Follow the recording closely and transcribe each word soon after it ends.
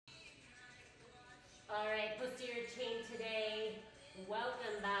All right, posterior chain today.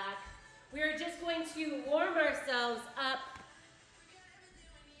 Welcome back. We are just going to warm ourselves up.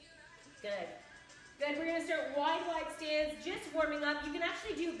 Good. Good, we're gonna start wide stance, just warming up. You can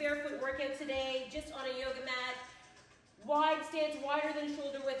actually do barefoot workout today, just on a yoga mat. Wide stance, wider than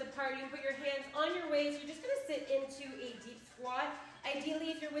shoulder width apart. You can put your hands on your waist. You're just gonna sit into a deep squat. Ideally,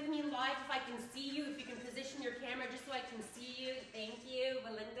 if you're with me live, if I can see you, if you can position your camera just so I can see you. Thank you,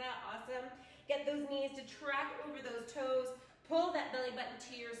 Belinda, awesome. Get those knees to track over those toes. Pull that belly button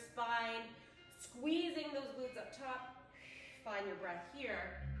to your spine. Squeezing those glutes up top. Find your breath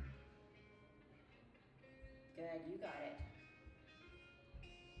here. Good, you got it.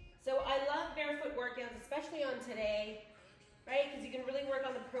 So I love barefoot workouts, especially on today, right? Because you can really work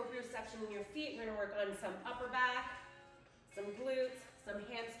on the proprioception in your feet. We're gonna work on some upper back, some glutes, some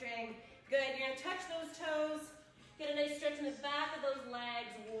hamstring. Good, you're gonna touch those toes. Get a nice stretch in the back of those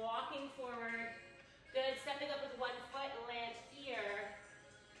legs, walking forward. Good, stepping up with one foot, land here.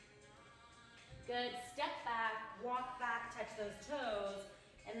 Good, step back, walk back, touch those toes.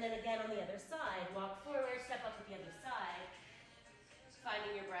 And then again on the other side, walk forward, step up with the other side.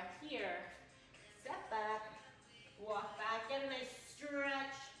 Finding your breath here. Step back, walk back, get a nice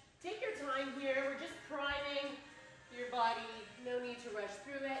stretch. Take your time here, we're just priming your body. No need to rush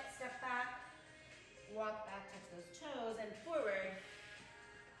through it. Step back, walk back, touch those toes, and forward.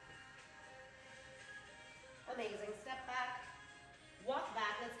 Amazing, step back, walk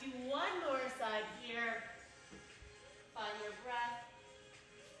back. Let's do one more side here. Find your breath.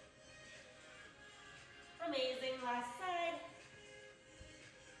 Amazing, last side.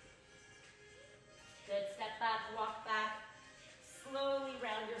 Good, step back, walk back. Slowly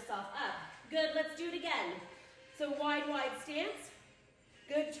round yourself up. Good, let's do it again. So wide stance.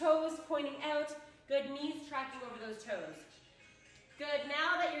 Good, toes pointing out. Good, knees tracking over those toes. Good,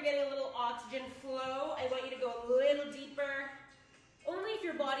 now that you're getting a little oxygen flow, I want you to go a little deeper. Only if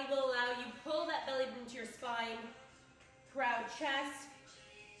your body will allow you, pull that belly into your spine. Proud chest.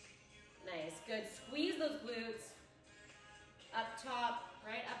 Nice, good, squeeze those glutes. Up top,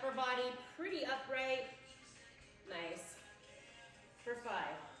 right, upper body, pretty upright. Nice. For 5,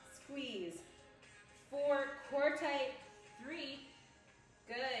 squeeze. 4, core tight. 3,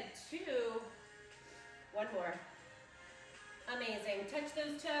 good, 2, one more. Amazing, touch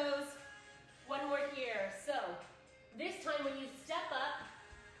those toes. One more here. So, this time when you step up,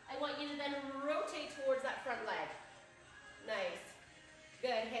 I want you to then rotate towards that front leg. Nice.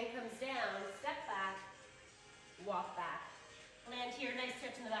 Good, hand comes down, step back, walk back. Land here, nice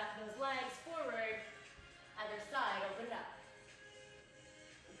stretch in the back of those legs, forward, other side, open it up.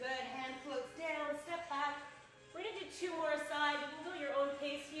 Good, hand floats down, step back. We're gonna do 2 more sides. You can go your own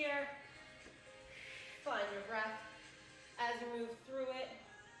pace here. Find your breath as you move through it,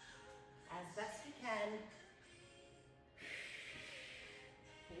 as best you can.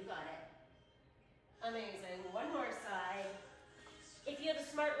 You got it. Amazing, one more side. If you have a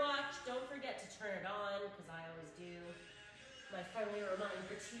smartwatch, don't forget to turn it on, because I always do. My friendly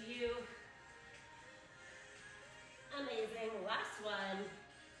reminder to you. Amazing, last one.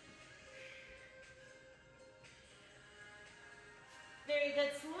 Very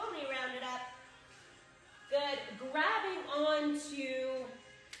good, slowly round it up. Good, grabbing onto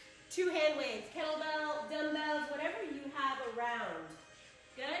 2 hand weights, kettlebell, dumbbells, whatever you have around.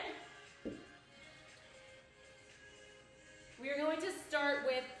 Good? We are going to start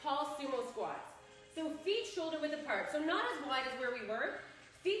with Paul Sumo squats. So feet shoulder width apart. So not as wide as where we were.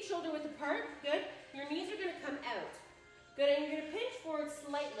 Feet shoulder width apart, good. Your knees are gonna come out. Good, and you're gonna pinch forward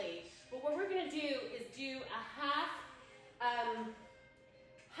slightly. But what we're gonna do is do a half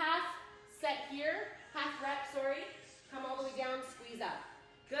set here, half rep, sorry. Come all the way down, squeeze up.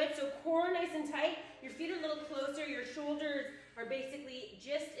 Good, so core nice and tight. Your feet are a little closer. Your shoulders are basically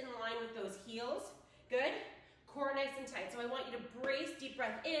just in line with those heels. Good. Core nice and tight. So I want you to brace, deep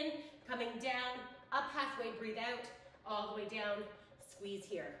breath in, coming down, up halfway, breathe out, all the way down, squeeze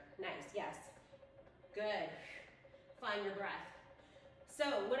here. Nice, yes. Good. Find your breath. So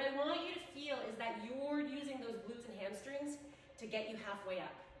what I want you to feel is that you're using those glutes and hamstrings to get you halfway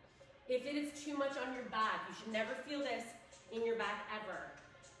up. If it is too much on your back, you should never feel this in your back ever.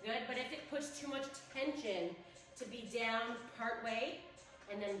 Good, but if it puts too much tension to be down part way,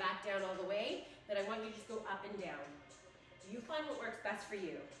 and then back down all the way, then I want you to just go up and down. You find what works best for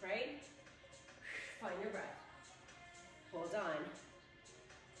you, right? Find your breath. Hold on.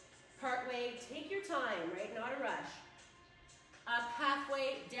 Part way, take your time, right? Not a rush. Up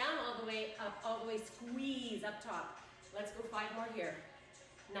halfway, down all the way, up all the way, squeeze up top. Let's go 5 more here.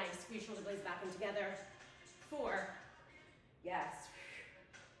 Nice, squeeze shoulder blades back and together. 4, yes.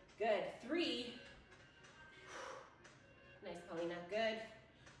 Good, 3, Paulina, good.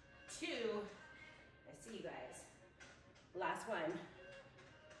 2, I see you guys. Last one.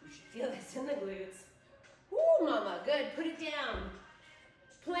 You should feel this in the glutes. Woo, mama, good, put it down.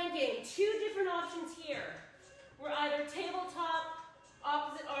 Planking, 2 different options here. We're either tabletop,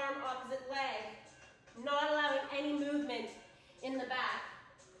 opposite arm, opposite leg, not allowing any movement in the back,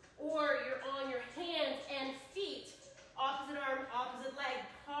 or you're on your hands and feet, opposite arm, opposite leg,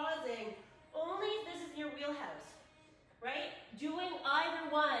 pausing, only if this is in your wheelhouse, right? Doing either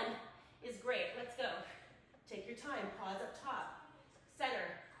one is great. Let's go. Take your time, pause up top,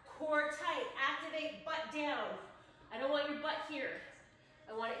 center, core tight, activate, butt down. I don't want your butt here.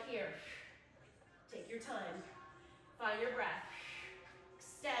 I want it here. Take your time. Find your breath.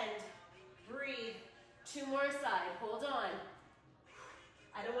 Extend. Breathe. 2 more side. Hold on.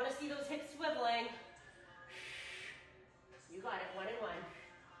 I don't want to see those hips swiveling. You got it. 1 and 1.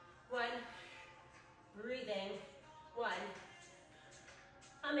 1. Breathing. 1.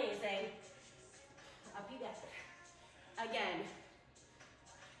 Amazing. Up you get. Again.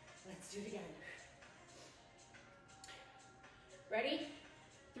 Let's do it again. Ready?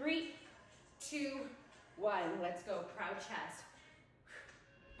 3, 2, 1. Let's go. Proud chest.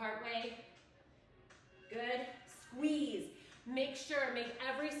 Part way. Good. Squeeze. Make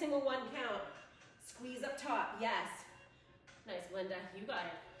every single one count. Squeeze up top. Yes. Nice, Linda. You got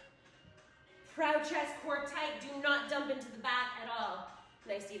it. Proud chest, core tight. Do not dump into the back at all.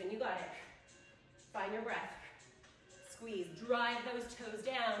 Nice, Stephen. You got it. Find your breath. Squeeze. Drive those toes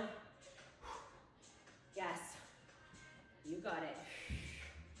down. Yes. You got it.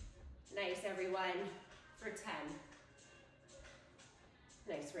 Nice, everyone. For 10.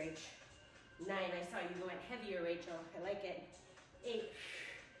 Nice, Rach. 9. I saw you going heavier, Rachel. I like it. 8.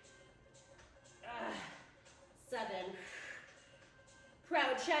 7.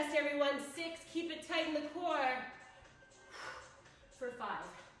 Proud chest, everyone. 6. Keep it tight in the core. For 5.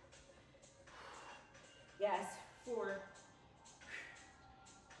 Yes. 4.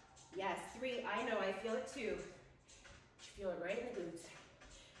 Yes. 3. I know. I feel it too. Feel it right in the glutes.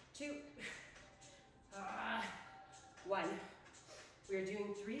 2. 1. We're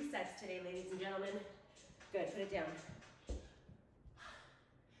doing 3 sets today, ladies and gentlemen. Good. Put it down.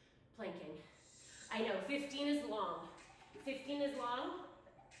 Planking. I know 15 is long. 15 is long,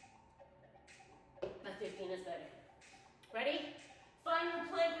 but 15 is good. Ready? Find your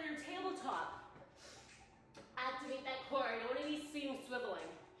plank or your tabletop. Activate that core. I don't want to be seeing swiveling.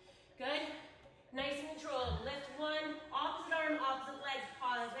 Good? Nice and controlled. Lift 1, opposite arm, opposite leg.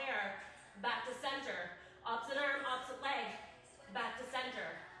 Pause there. Back to center. Opposite arm, opposite leg. Back to center.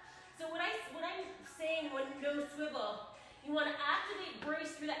 So what I'm saying when no swivel, you want to activate,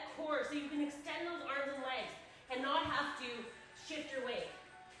 brace through that core so you can extend those arms and legs and not have to shift your weight.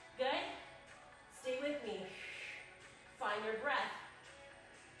 Good? Stay with me. Find your breath.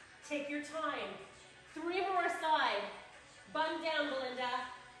 Take your time. 3 more side. Bum down, Belinda.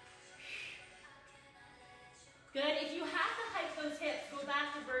 Good. If you have to hike those hips, go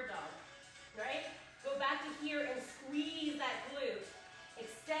back to bird dog. Right? Go back to here and squeeze that glute.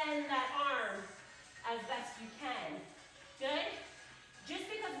 Extend that arm as best you can. Good? Just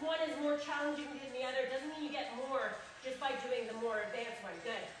because one is more challenging than the other doesn't mean you get more just by doing the more advanced one.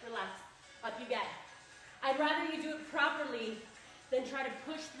 Good. Relax. Up you get. I'd rather you do it properly than try to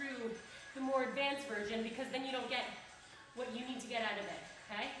push through the more advanced version, because then you don't get what you need to get out of it.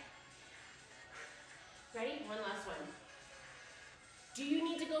 Okay? Ready? One last one. Do you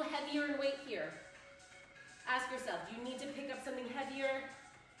need to go heavier in weight here? Ask yourself, do you need to pick up something heavier?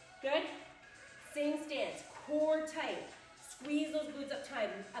 Good? Same stance, core tight. Squeeze those glutes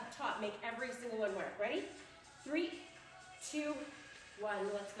up top. Make every single one work. Ready? 3, 2, 1.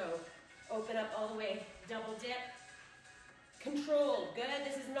 Let's go. Open up all the way. Double dip. Control. Good.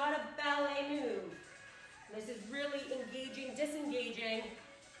 This is not a ballet move. This is really engaging, disengaging.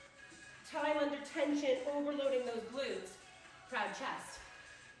 Time under tension, overloading those glutes. Proud chest.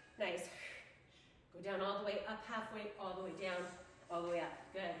 Nice. Go down all the way, up halfway, all the way down, all the way up.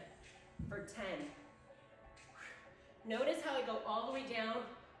 Good. For 10. Notice how I go all the way down,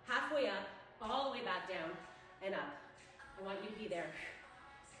 halfway up, all the way back down, and up. I want you to be there.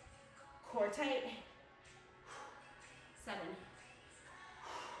 Core tight. 7.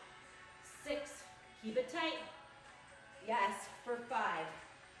 6. Keep it tight. Yes, for 5.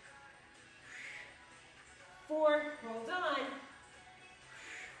 4. Hold on.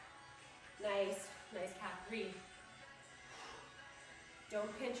 Nice. Nice calf. 3.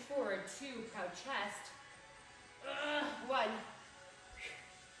 Don't pinch forward. 2. Proud chest. 1.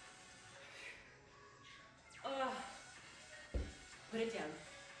 Put it down.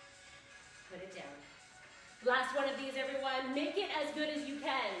 Put it down. Last one of these, everyone. Make it as good as you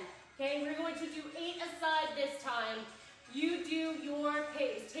can. Okay, we're going to do 8 aside this time. You do your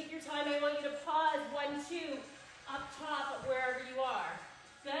pace. Take your time. I want you to pause. 1, 2, up top, wherever you are.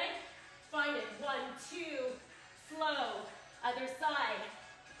 Good? Find it. 1, 2, slow. Other side.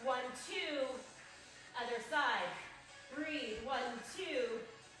 1, 2, other side. Breathe. 1, 2,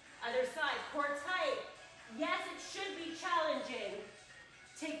 other side. Core tight. Yes, it should be challenging.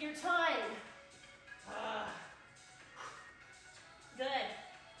 Take your time. Good.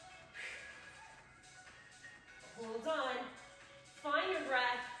 Hold on. Find your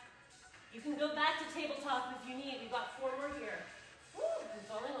breath. You can go back to tabletop if you need. We've got 4 more here. Woo, I'm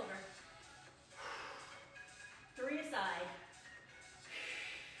falling over. 3 aside.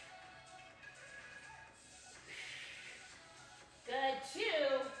 Good. 2.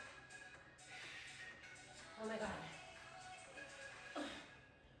 Oh my God.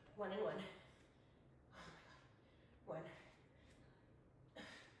 1 and 1. Oh my God. 1.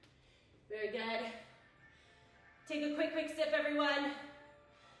 Very good. Take a quick sip, everyone.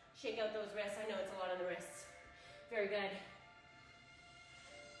 Shake out those wrists. I know it's a lot on the wrists. Very good.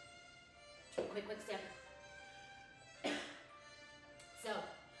 Quick sip. So,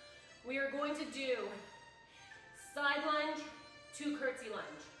 we are going to do side lunge to curtsy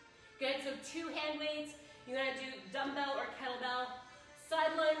lunge. Good, so 2 hand weights. You're gonna do dumbbell or kettlebell.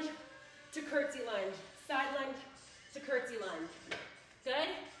 Side lunge to curtsy lunge. Side lunge to curtsy lunge. Good?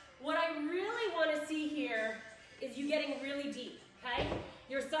 What I really wanna see here is you getting really deep, okay?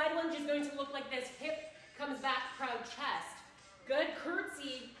 Your side lunge is going to look like this. Hip comes back, proud chest. Good,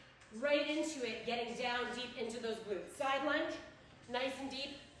 curtsy, right into it, getting down deep into those glutes. Side lunge, nice and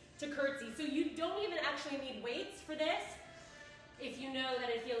deep to curtsy. So you don't even actually need weights for this if you know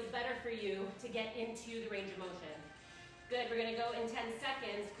that it feels better for you to get into the range of motion. Good, we're gonna go in 10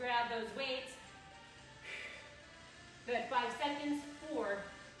 seconds. Grab those weights. Good, 5 seconds, 4,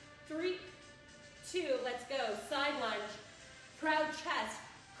 3, 2, let's go. Side lunge, proud chest,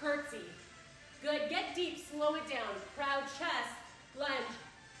 curtsy. Good, get deep, slow it down. Proud chest, lunge,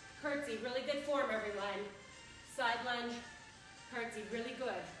 curtsy. Really good form, everyone. Side lunge, curtsy, really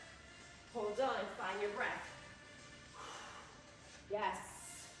good. Hold on, find your breath. Yes.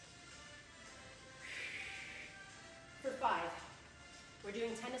 For 5, we're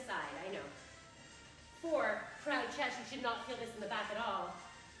doing 10 aside, I know. 4, proud chest, you should not feel this in the back at all.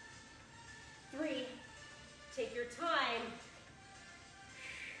 3, take your time.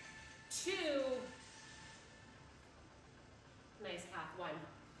 2, nice calf, 1.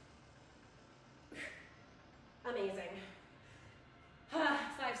 Amazing.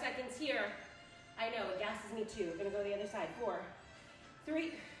 5 seconds here. I know, it gasses me too. We're gonna go the other side. 4,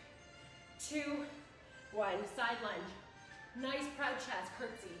 3, 2, 1. Side lunge. Nice proud chest,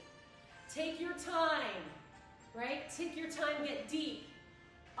 curtsy. Take your time, right? Take your time, get deep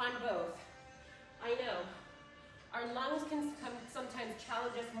on both. I know, our lungs can sometimes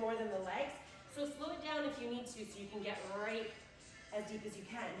challenge us more than the legs, so slow it down if you need to so you can get right as deep as you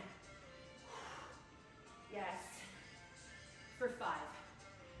can. Yes. For 5,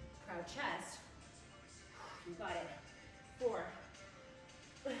 proud chest. You got it. 4,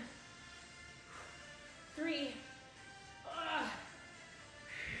 3,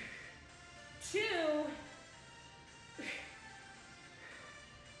 2,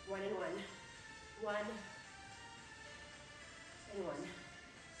 1 and 1. 1 and 1.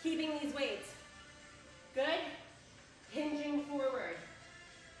 Keeping these weights. Good. Hinging forward.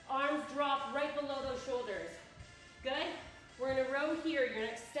 Arms drop right below those shoulders. Good. We're in a row here. You're going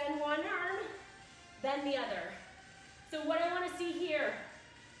to extend one arm, then the other. So what I want to see here,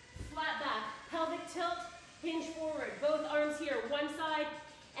 flat back, pelvic tilt, hinge forward. Both arms here, one side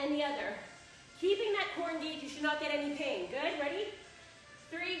and the other. Keeping that core engaged, you should not get any pain. Good, ready?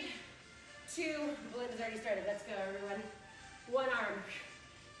 3, 2, Belinda's already started. Let's go, everyone. One arm,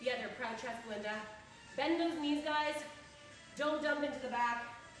 the other, proud chest, Belinda. Bend those knees, guys. Don't dump into the back.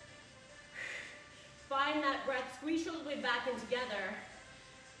 Find that breath, squeeze shoulder blade back and together.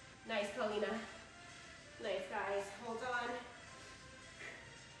 Nice, Paulina. Nice, guys, hold on.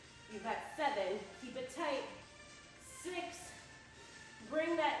 You've got 7, keep it tight. 6,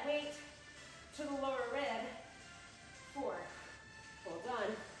 bring that weight to the lower rib. 4, hold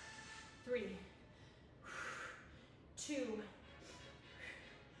on. 3, 2,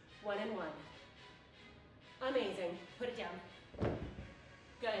 1 and 1. Amazing, put it down.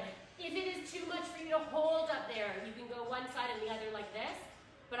 Good. If it is too much for you to hold up there, you can go one side and the other like this.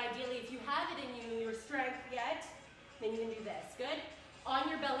 But ideally, if you have it in you, your strength yet, then you can do this. Good? On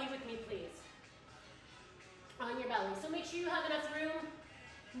your belly with me, please. On your belly. So make sure you have enough room.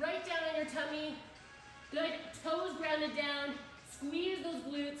 Right down on your tummy. Good, toes grounded down. Squeeze those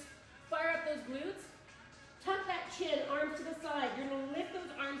glutes, fire up those glutes. Tuck that chin, arms to the side. You're gonna lift those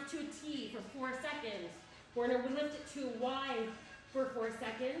arms to a T for 4 seconds. We're gonna lift it to a Y for 4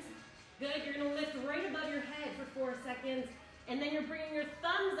 seconds. Good, you're gonna lift right above your head for 4 seconds. And then you're bringing your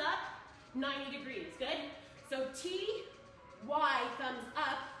thumbs up 90 degrees, good? So T, Y, thumbs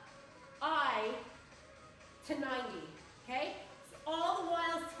up, I to 90, okay? So all the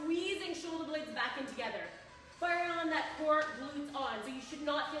while squeezing shoulder blades back in together. Fire on that core, glutes on. So you should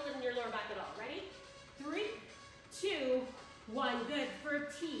not feel it in your lower back at all. Ready? 3, 2, 1. Good. For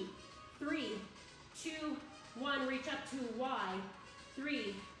a T. 3, 2, 1. Reach up to Y.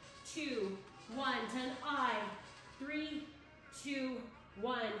 3, 2, 1. To an I. 3, 2,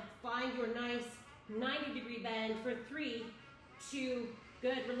 1. Find your nice 90-degree bend for 3, 2.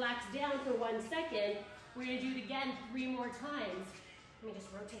 Good. Relax down for 1 second. We're going to do it again 3 more times. Let me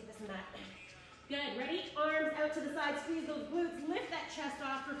just rotate this mat. Good, ready? Arms out to the side, squeeze those glutes, lift that chest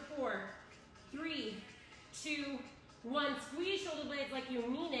off for 4, 3, 2, 1. Squeeze shoulder blades like you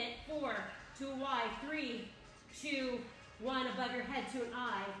mean it. 4, to a Y, 3, 2, 1. Above your head to an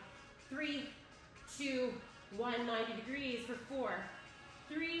I. 3, 2, 1. 90 degrees for 4,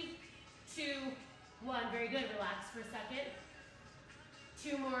 3, 2, 1. Very good, relax for a second.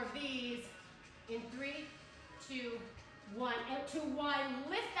 2 more of these in 3, 2, 1, out to Y,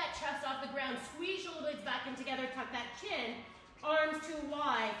 lift that chest off the ground, squeeze shoulder blades back in together, tuck that chin, arms to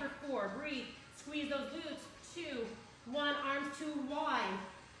Y for 4, breathe, squeeze those glutes, 2, 1, arms to Y,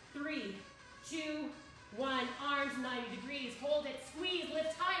 3, 2, 1, arms 90 degrees, hold it, squeeze,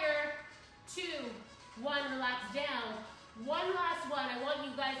 lift higher, 2, 1, relax down, 1 last one. I want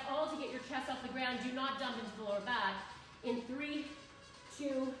you guys all to get your chest off the ground, do not dump into the lower back, in 3,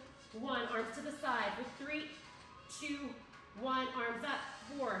 2, 1, arms to the side, for 3, 2, 1, arms up,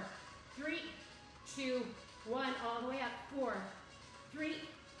 4, 3, 2, 1, all the way up, 4, 3,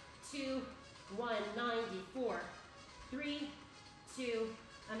 2, 1, 90, 4, 3, 2,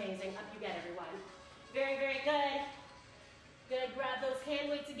 amazing, up you get everyone. Very, very good. Good, grab those hand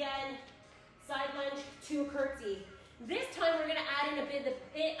weights again, side lunge to a curtsy. This time we're gonna add in a bit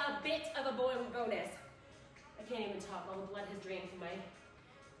of a bonus. I can't even talk, all the blood has drained from my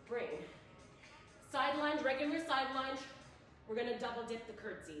brain. Side lunge, regular side lunge. We're gonna double dip the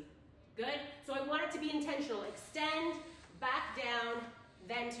curtsy. Good? So I want it to be intentional. Extend, back down,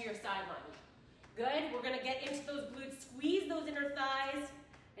 then to your side lunge. Good? We're gonna get into those glutes, squeeze those inner thighs.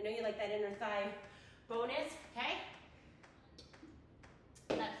 I know you like that inner thigh bonus, okay?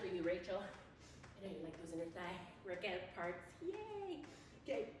 That for you, Rachel. I know you like those inner thigh workout parts. Yay!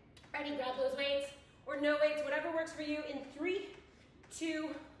 Okay, ready, grab those weights, or no weights, whatever works for you, in 3,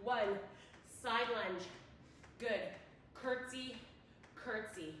 2, 1. Side lunge. Good. Curtsy,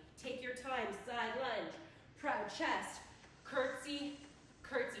 curtsy. Take your time. Side lunge. Proud chest. Curtsy,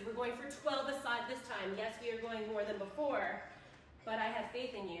 curtsy. We're going for 12 aside this time. Yes, we are going more than before, but I have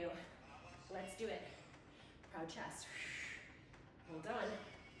faith in you. Let's do it. Proud chest. Hold on.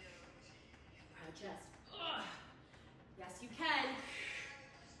 Proud chest. Ugh. Yes, you can.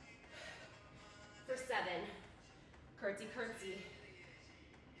 For 7. Curtsy, curtsy.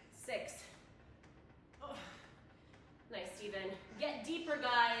 6. Oh, nice, Stephen. Get deeper,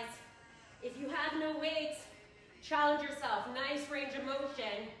 guys. If you have no weights, challenge yourself. Nice range of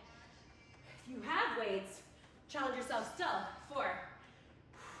motion. If you have weights, challenge yourself still. 4.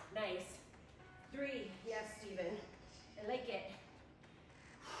 Nice. 3. Yes, Stephen. I like it.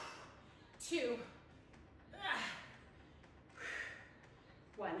 2.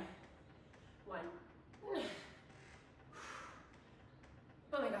 1. 1.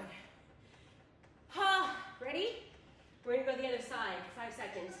 Oh my God. Ready? We're gonna go the other side. 5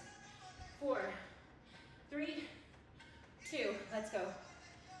 seconds. 4, 3, 2. Let's go.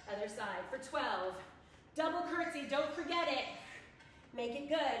 Other side for 12. Double curtsy, don't forget it. Make it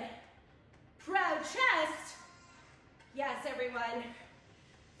good. Proud chest. Yes, everyone.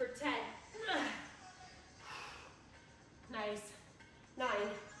 For 10. Nice. 9.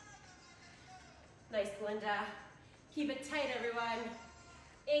 Nice, Belinda. Keep it tight, everyone.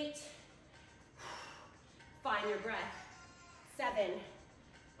 8. Find your breath. 7.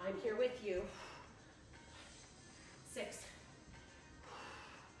 I'm here with you. 6.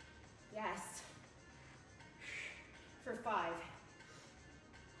 Yes. For 5.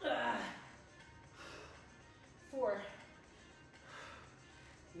 4.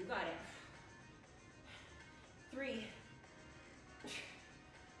 You got it. 3.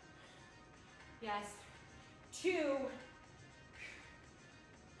 Yes. 2.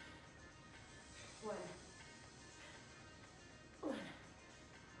 1. 1.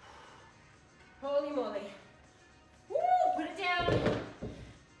 Holy moly.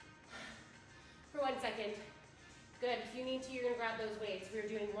 two, you're gonna grab those weights. We're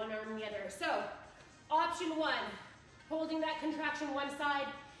doing one arm and the other. So, option one, holding that contraction one side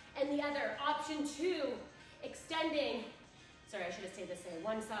and the other. Option two, extending. Sorry, I should have stayed this way.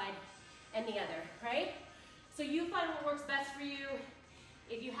 One side and the other, right? So you find what works best for you.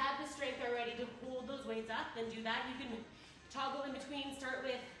 If you have the strength already to hold those weights up, then do that. You can toggle in between, start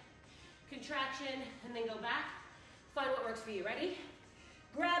with contraction and then go back. Find what works for you. Ready?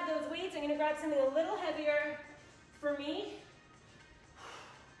 Grab those weights. I'm gonna grab something a little heavier for me.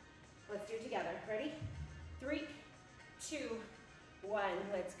 Let's do it together. Ready? 3, 2, 1.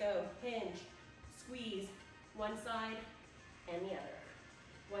 Let's go. Hinge, squeeze, one side and the other.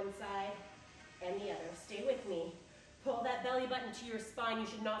 One side and the other. Stay with me. Pull that belly button to your spine. You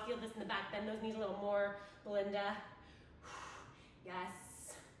should not feel this in the back. Bend those knees a little more, Belinda.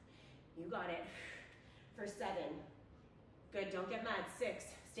 Yes, you got it. For 7. Good, don't get mad. 6,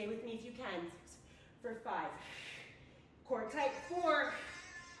 stay with me if you can. 6, for 5. Core tight. 4,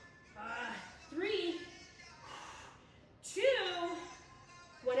 3, 2,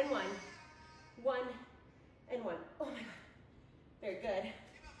 1 and 1. 1 and 1. Oh my God. Very good.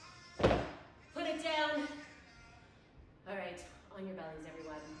 Put it down. All right, on your bellies,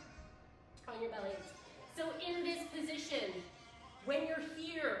 everyone. On your bellies. So in this position, when you're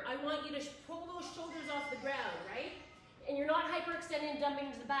here, I want you to pull those shoulders off the ground, right? And you're not hyperextending and dumping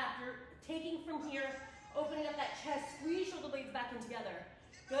into the back. You're taking from here, opening up that chest, squeeze shoulder blades back in together.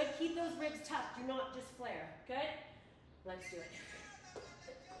 Good, keep those ribs tucked. Do not just flare, good? Let's do it.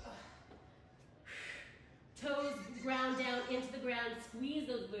 Toes ground down into the ground, squeeze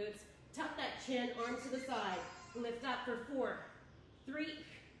those glutes, tuck that chin, arms to the side. Lift up for 4, 3,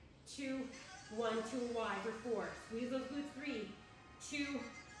 2, 1, 2 wide for 4. Squeeze those glutes, 3, 2,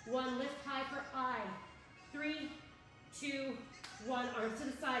 1. Lift high for I. 3, 2, 1. Arms to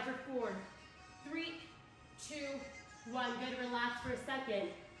the side for 4, 3, 2, 1. Good, relax for a second.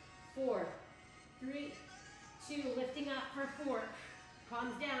 4, 3, 2. Lifting up for 4.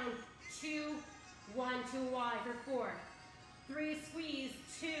 Palms down. 2, 1, 2 wide for 4. 3, squeeze.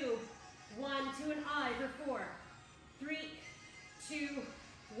 2, 1, 2 and I for 4. 3, 2,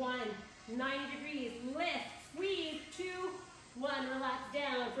 1. 90 degrees. Lift, squeeze. 2, 1. Relax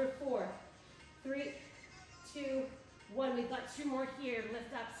down for 4. 3, 2, 1. We've got 2 more here.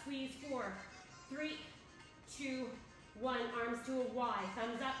 Lift up, squeeze. 4, 3, 2, 1. Arms to a Y.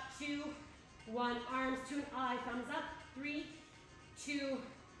 Thumbs up. 2, 1. Arms to an I. Thumbs up. 3, 2,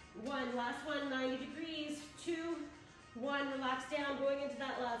 1. Last one. 90 degrees. 2, 1. Relax down. Going into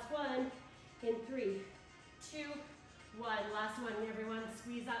that last one. In 3, 2, 1. Last one, everyone.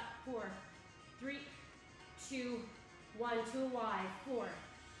 Squeeze up. 4, 3, 2, 1. 2 wide. 4,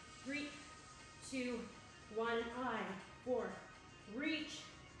 3, 2, 1. I. 4. Reach.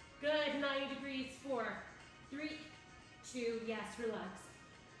 Good. 90 degrees. 4, 3, 2. Yes, relax.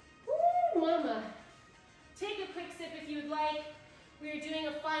 Woo, mama. Take a quick sip if you would like. We are doing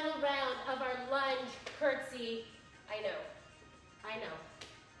a final round of our lunge curtsy. I know.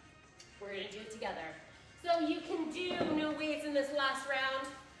 We're gonna do it together. So you can do no weights in this last round.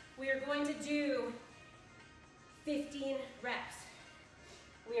 We are going to do 15 reps.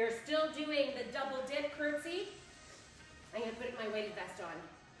 We are still doing the double dip curtsy. I'm gonna put my weighted vest on.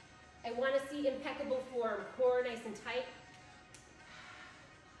 I wanna see impeccable form, core nice and tight.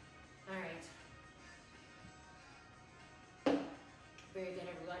 All right. Very good,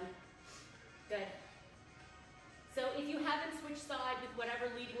 everyone. Good. So if you haven't switched side with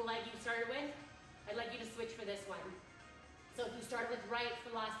whatever leading leg you started with, I'd like you to switch for this one. So if you started with right for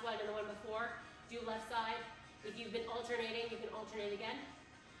the last one and the one before, do left side. If you've been alternating, you can alternate again.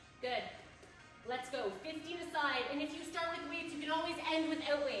 Good. Let's go. 15 aside. And if you start with weights, you can always end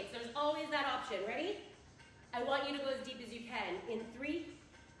without weights. There's always that option. Ready? I want you to go as deep as you can. In 3,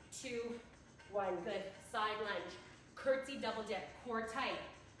 2, 1. Good. Side lunge. Curtsy, double dip. Core tight.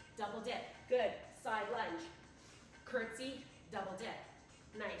 Double dip. Good. Side lunge. Curtsy, double dip.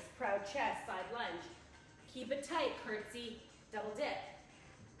 Nice. Proud chest, side lunge. Keep it tight. Curtsy, double dip.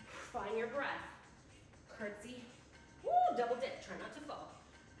 Find your breath. Curtsy, woo, double dip. Try not to fall.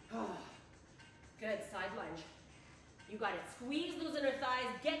 Oh, good. Side lunge. You got it. Squeeze those inner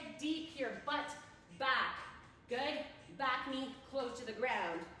thighs. Get deep here. Butt back. Good. Back knee close to the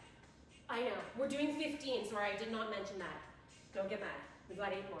ground. I know. We're doing 15. Sorry, I did not mention that. Don't get mad. We've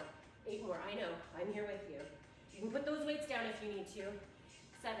got 8 more. 8 more. I know. I'm here with you. You can put those weights down if you need to.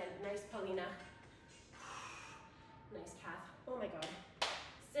 7. Nice, Paulina. Nice calf. Oh my God.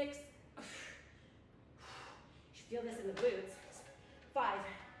 6. You should feel this in the glutes. 5.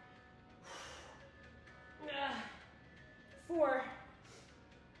 4.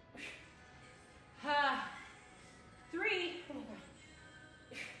 3.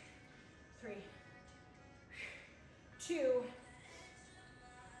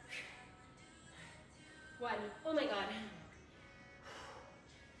 Oh my God.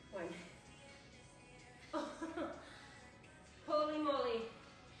 1. Oh. Holy moly.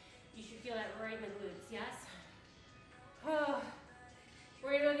 You should feel that right in the glutes, yes? Oh.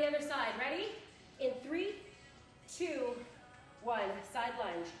 We're gonna go to the other side. Ready? In 3, 2, 1. Side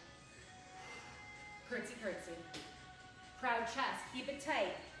lunge. Curtsy, curtsy. Proud chest. Keep it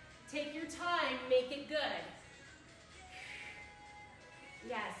tight. Take your time. Make it good.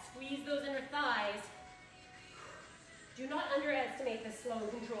 Yes, squeeze those inner thighs. Do not underestimate the slow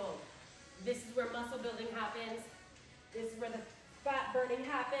and controlled. This is where muscle building happens. This is where the fat burning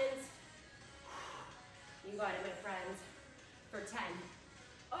happens. You got it, my friends. For 10.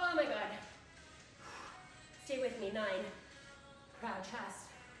 Oh my God. Stay with me. 9. Proud chest.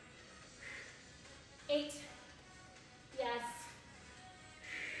 8. Yes.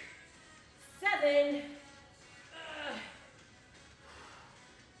 7.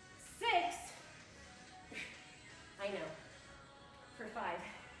 6. I know. For 5.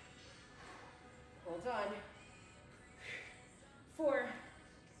 Hold on. 4.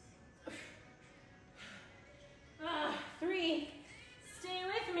 3. Stay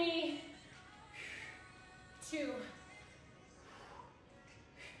with me. 2.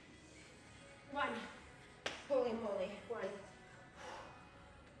 1. Holy moly. 1.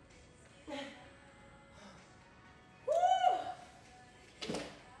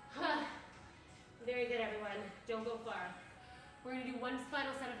 Very good, everyone. Don't go far. We're going to do one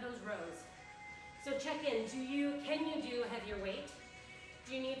final set of those rows. So check in. Can you do heavier weight?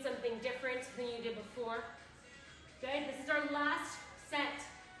 Do you need something different than you did before? Good. This is our last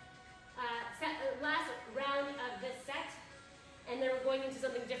last round of this set, and then we're going into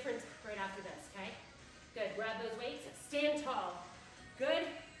something different right after this. Okay. Good. Grab those weights. Stand tall. Good.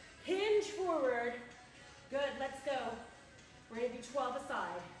 Hinge forward. Good. Let's go. We're going to do 12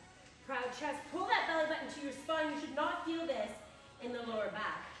 aside. Proud chest. Pull that belly button to your spine. You should not feel this in the lower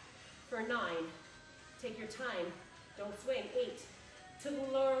back. For 9. Take your time. Don't swing. 8. To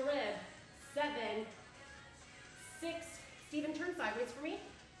the lower rib. 7. 6. Stephen, turn sideways for me.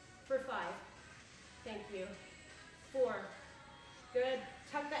 For 5. Thank you. 4. Good.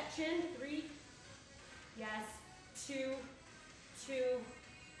 Tuck that chin. 3. Yes. 2. 2.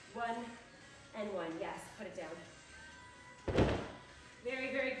 1. And 1. Yes. Put it down.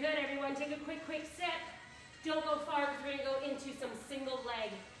 Very, very good, everyone. Take a quick sip. Don't go far because we're going to go into some single leg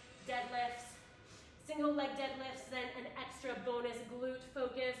deadlifts. Single leg deadlifts, then an extra bonus glute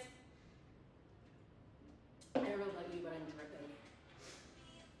focus. I don't know about you, but I'm dripping.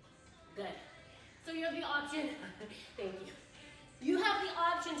 Good. So you have the option, thank you. You have the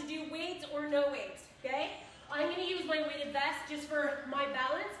option to do weights or no weights, okay? I'm going to use my weighted vest just for my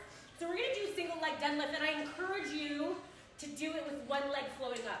balance. So we're going to do single leg deadlift, and I encourage you to do it with one leg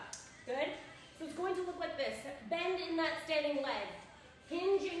floating up. Good? So it's going to look like this. Bend in that standing leg.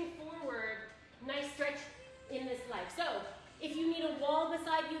 Hinging forward. Nice stretch in this leg. So if you need a wall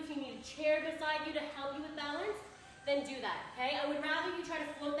beside you, if you need a chair beside you to help you with balance, then do that, okay? I would rather you try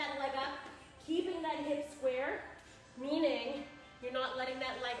to float that leg up, keeping that hip square, meaning you're not letting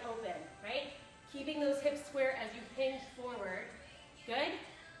that leg open, right? Keeping those hips square as you hinge forward. Good?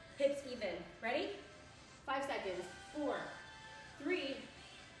 Hips even. Ready? 5 seconds. 4, 3,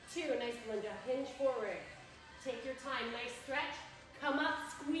 2. Nice, Belinda. Hinge forward. Take your time. Nice stretch. Come up,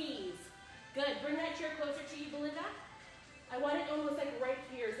 squeeze. Good. Bring that chair closer to you, Belinda. I want it almost like right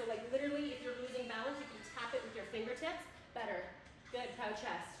here. So like literally, if you're losing balance, you can tap it with your fingertips. Better. Good. Proud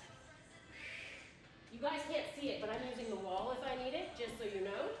chest. You guys can't see it, but I'm using the wall if I need it, just so you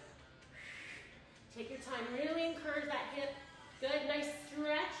know. Take your time. Really encourage that hip. Good. Nice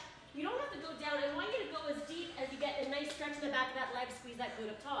stretch. You don't have to go down. I want you to go as deep as you get a nice stretch in the back of that leg. Squeeze that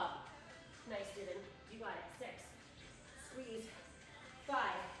glute up top. Nice, Steven. You got it. 6. Squeeze. 5.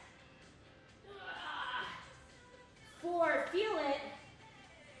 4. Feel it.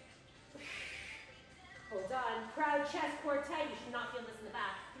 Hold on. Proud chest, core tight. You should not feel this in the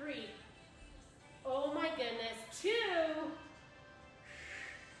back. 3. Oh my goodness. 2.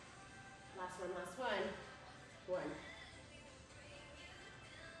 Last one, last one. 1.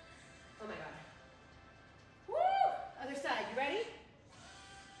 Oh my God. Woo! Other side, you ready?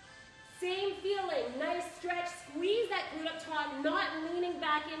 Same feeling, nice stretch. Squeeze that glute up top, not leaning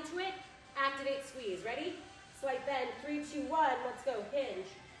back into it. Activate, squeeze. Ready? Slight bend. 3, 2, 1. Let's go. Hinge.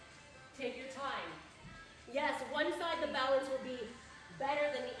 Take your time. Yes, one side the balance will be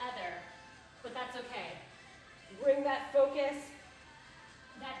better than the other, but that's okay. Bring that focus,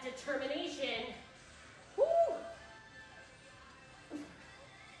 that determination. Woo!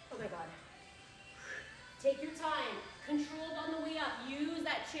 Oh my God. Take your time. Controlled on the way up. Use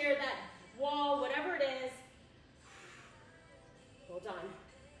that chair, that wall, whatever it is.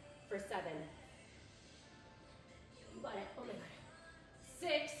 for 7. You got it. Oh my God.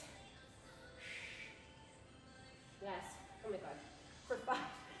 6. Yes. Oh my God. For 5.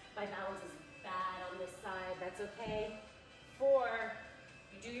 My balance is bad on this side. That's okay. 4.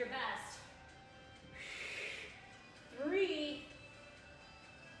 You do your best. 3.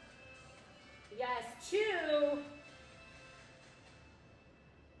 Yes. 2.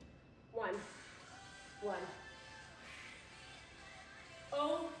 1. 1.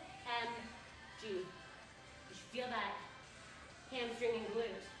 OMG. You should feel that hamstring and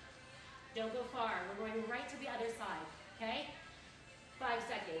glute. Don't go far. We're going right to the other side, okay? 5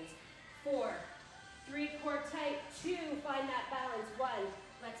 seconds. 4, 3, core tight. 2, find that balance. 1,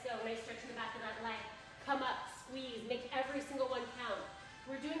 let's go. Nice stretch in the back of that leg. Come up, squeeze, make every single one count.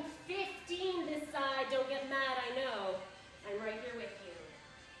 We're doing 15 this side. Don't get mad, I know. I'm right here with you.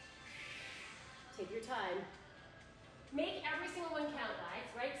 Take your time. Make every single one count, guys,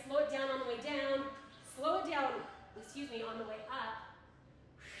 right? Slow it down on the way down. Slow it down, excuse me, on the way up.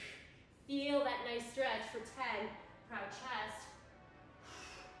 Feel that nice stretch for 10. Proud chest.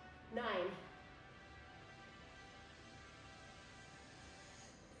 9.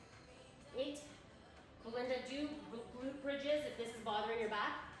 8. Belinda, do glute bridges if this is bothering your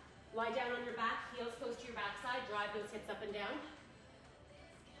back. Lie down on your back, heels close to your backside, drive those hips up and down.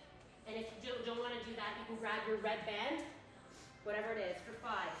 And if you don't want to do that, you can grab your red band, whatever it is, for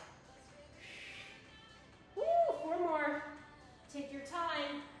 5. Woo, 4 more. Take your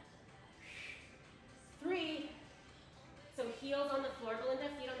time. 3. So heels on the floor, Belinda,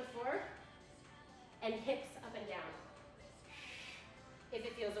 feet on the floor, and hips up and down. If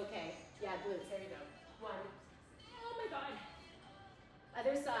it feels okay. Yeah, glutes, there you go. 1. Oh my God.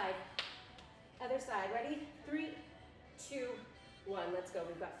 Other side. Other side, ready? 3, 2, 1, let's go.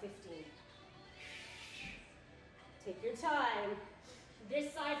 We've got 15. Take your time.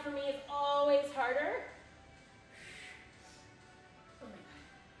 This side for me is always harder. Oh my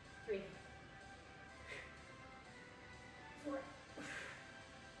God. 3, 4.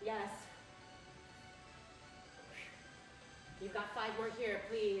 Yes. You've got 5 more here,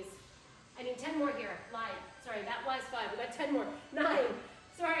 please. I need 10 more here. Lied. Sorry, that was 5. We got 10 more. 9.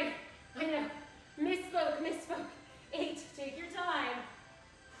 Sorry. I know. Misspoke. 8. Take your time.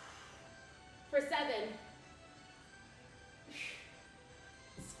 For 7.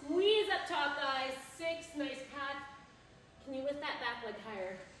 Squeeze up top, guys. 6. Nice calf. Can you lift that back leg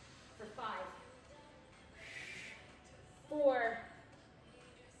higher? For 5. 4.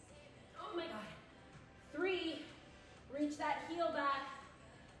 Oh my God. 3. Reach that heel back.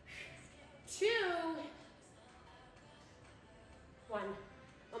 2. 1.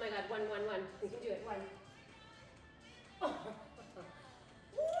 Oh my God, 1. We can do it. 1. Oh.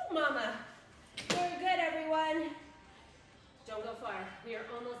 Woo, mama. Very good, everyone. Don't go far. We are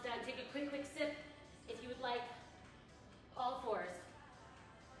almost done. Take a quick sip if you would like. All 4s.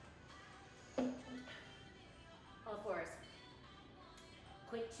 All 4s.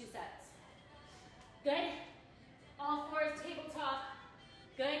 Quick 2 sets. Good. All 4s, tabletop.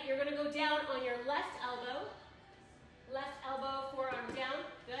 Good. You're going to go down on your left elbow. Left elbow, forearm down.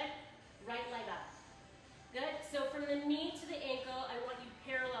 Good. Right leg up. Good. So from the knee to the ankle, I want you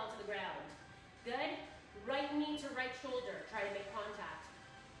parallel to the ground. Good. Right knee to right shoulder. Try to make contact.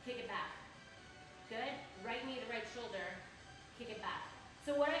 Kick it back. Good. Right knee to right shoulder. Kick it back.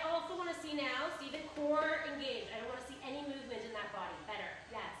 So what I also want to see now, Stephen, core engaged. I don't want to see any movement in that body. Better.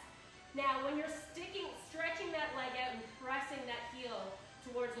 Yes. Now, when you're stretching that leg out and pressing that heel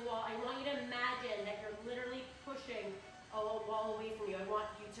towards the wall, I want you to imagine that you're literally pushing a wall away from you. I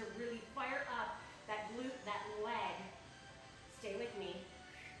want you to really fire up that glute, that leg. Stay with me.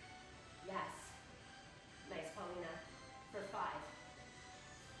 Yes. Nice, Paulina. For 5.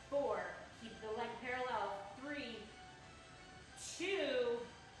 4. Keep the leg parallel. 3, 2,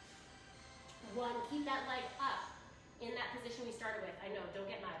 1. Keep that leg up in that position we started with. I know, don't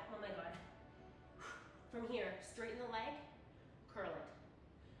get mad. Oh my God. From here, straighten the leg, curl it.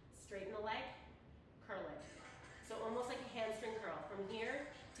 Straighten the leg, curl it. So almost like a hamstring curl. From here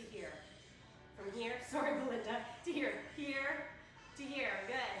to here. From here, sorry Belinda, to here. Here to here.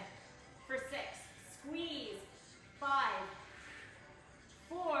 Good. For 6. Squeeze. 5.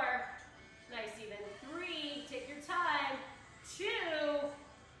 4. Nice even. 3. Take your time. 2.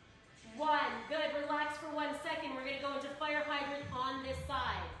 1. Good. Relax for 1 second. We're going to go into fire hydrant on this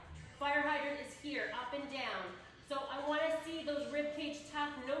side. Fire hydrant is here, up and down. So I want to see those rib cage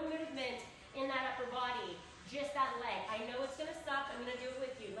tuck, no movement in that upper body. Just that leg. I know it's going to suck. I'm going to do it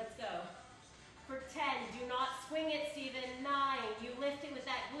with you. Let's go. For 10. Do not swing it, Stephen. 9. You lift it with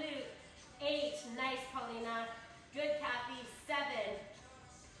that glute. 8. Nice, Paulina. Good, Kathy. 7.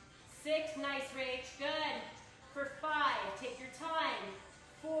 6, nice Rach, good. For 5, take your time.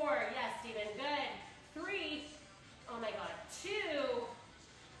 4, yes, Stephen, good. 3, oh my God, 2,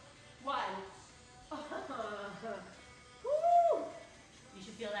 1. Woo! You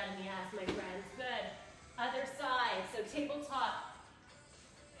should feel that in the ass, my friends, good. Other side, so tabletop.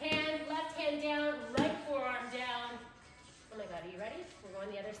 Hand, left hand down, right forearm down. Oh my God, are you ready? We're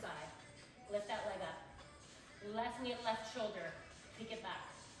going the other side. Lift that leg up. Left knee to left shoulder, kick it back.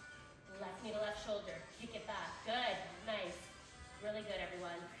 Left knee to left shoulder, kick it back. Good, nice. Really good,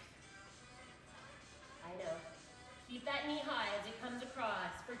 everyone. I know. Keep that knee high as it comes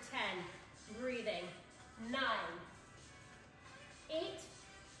across for 10. Breathing. 9. 8.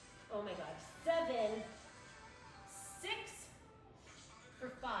 Oh my God. 7. 6. For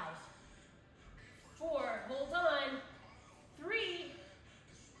 5. 4. Hold on. 3.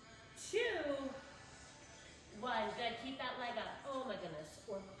 2. 1. Good. Keep that leg up. Oh my goodness.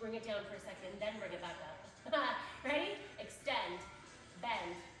 Or bring it down for a second, then bring it back up. Ready? Extend.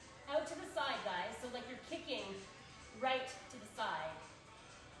 Bend. Out to the side, guys. So like you're kicking right to the side.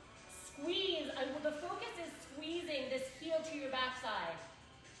 Squeeze. The focus is squeezing this heel to your backside.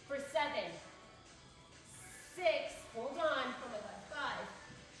 For 7. 6. Hold on. Oh my God. 5.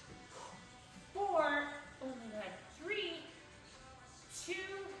 4. Oh my God. 3. 2.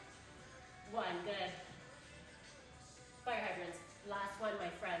 1. Good. Fire hydrants. Last one, my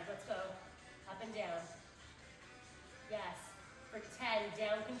friends. Let's go. Up and down. Yes. For 10.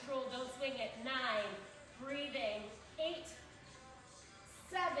 Down control. Don't swing it. 9. Breathing. 8.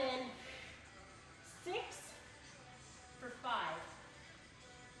 7. 6. For 5.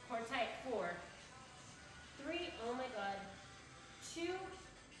 Core tight. 4. 3. Oh my God. 2.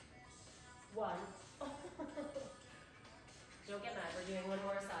 1. Don't get mad. We're doing one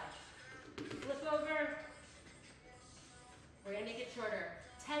more side. Flip over. We're going to make it shorter.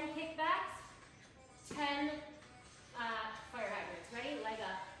 10 kickbacks, 10 fire hydrants. Ready? Leg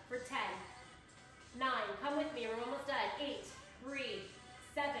up for 10. 9, come with me. We're almost done. 8, breathe.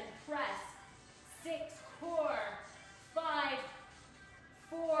 7, press. 6, core. 5,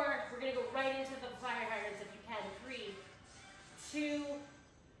 4. We're going to go right into the fire hydrants if you can. 3, 2,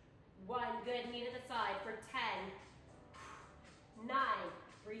 1. Good. Knee to the side for 10. 9.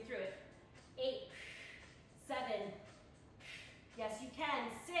 Breathe through it. 8, 7. Yes, you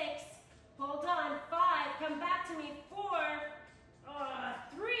can. 6. Hold on. 5. Come back to me. 4.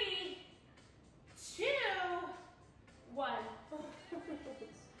 3. 2. 1.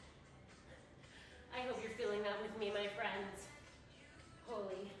 I hope you're feeling that with me, my friends.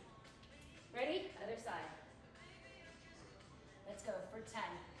 Holy. Ready? Other side. Let's go for 10.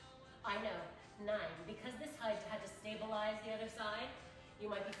 I know. 9. Because this had to stabilize the other side, you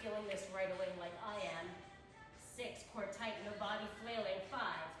might be feeling this right away like I am. 6, core tight, no body flailing. 5,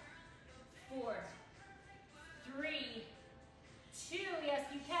 4, 3, 2, yes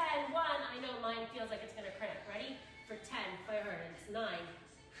you can. 1, I know mine feels like it's gonna cramp. Ready? For 10, fire hydrants. 9,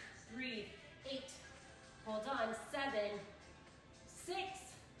 breathe. 8, hold on. 7, 6,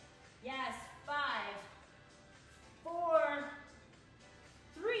 yes. 5, 4,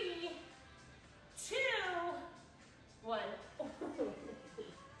 3, 2, 1.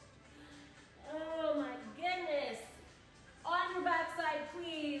 Oh my goodness. On your backside,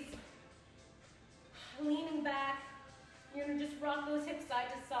 please. Leaning back. You're gonna just rock those hips side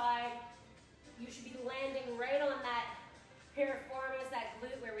to side. You should be landing right on that piriformis, that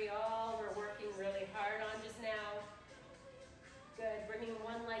glute where we all were working really hard on just now. Good. Bringing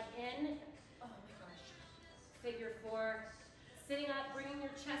one leg in. Oh my gosh. Figure 4. Sitting up, bringing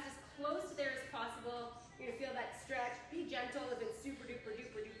your chest as close to there as possible. You're gonna feel that stretch. Be gentle if it's super duper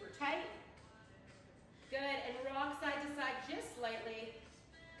duper duper tight. Good, and rock side to side just slightly.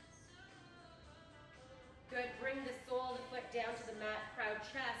 Good, bring the sole of the foot down to the mat, proud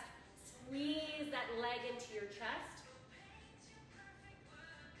chest. Squeeze that leg into your chest.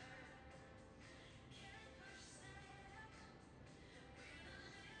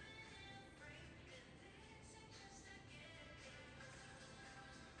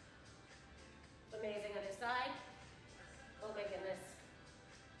 Amazing, other side. Oh my goodness.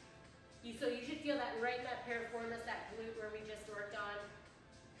 So you should feel that right in that piriformis, that glute where we just worked on.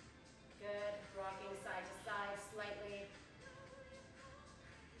 Good. Rocking side to side slightly.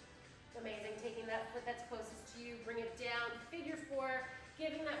 Amazing. Taking that foot that's closest to you, bring it down. Figure 4,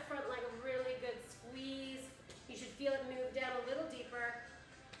 giving that front leg a really good squeeze. You should feel it move down a little deeper.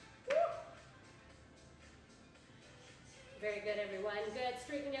 Woo. Very good, everyone. Good.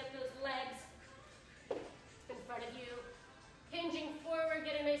 Straightening out those legs in front of you. Hinging forward,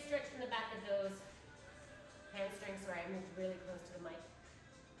 get a nice stretch from the back of those hamstrings. Sorry, I moved really close to the mic.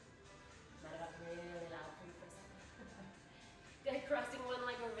 crossing one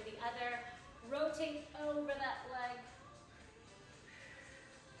leg over the other. Rotate over that leg.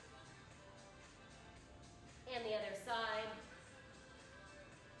 And the other side.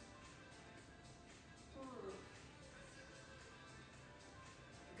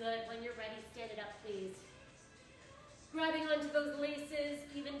 Good. When you're ready, stand it up, please. Grabbing onto those laces,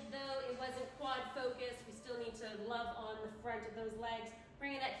 even though it wasn't quad focused, we still need to love on the front of those legs.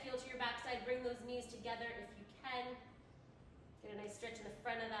 Bringing that heel to your backside, bring those knees together if you can. Get a nice stretch in the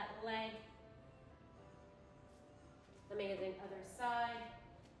front of that leg. Amazing, other side.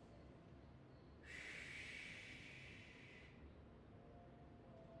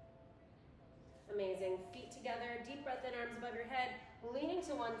 Amazing, feet together, deep breath in, arms above your head, leaning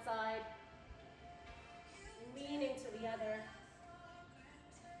to one side, leaning to the other.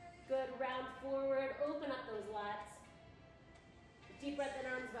 Good, round forward, open up those lats. Deep breath in,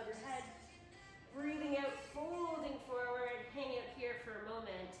 arms above your head. Breathing out, folding forward, hang out here for a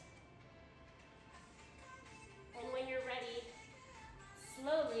moment. And when you're ready,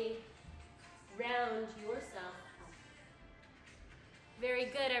 slowly round yourself up. Very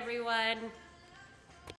good, everyone.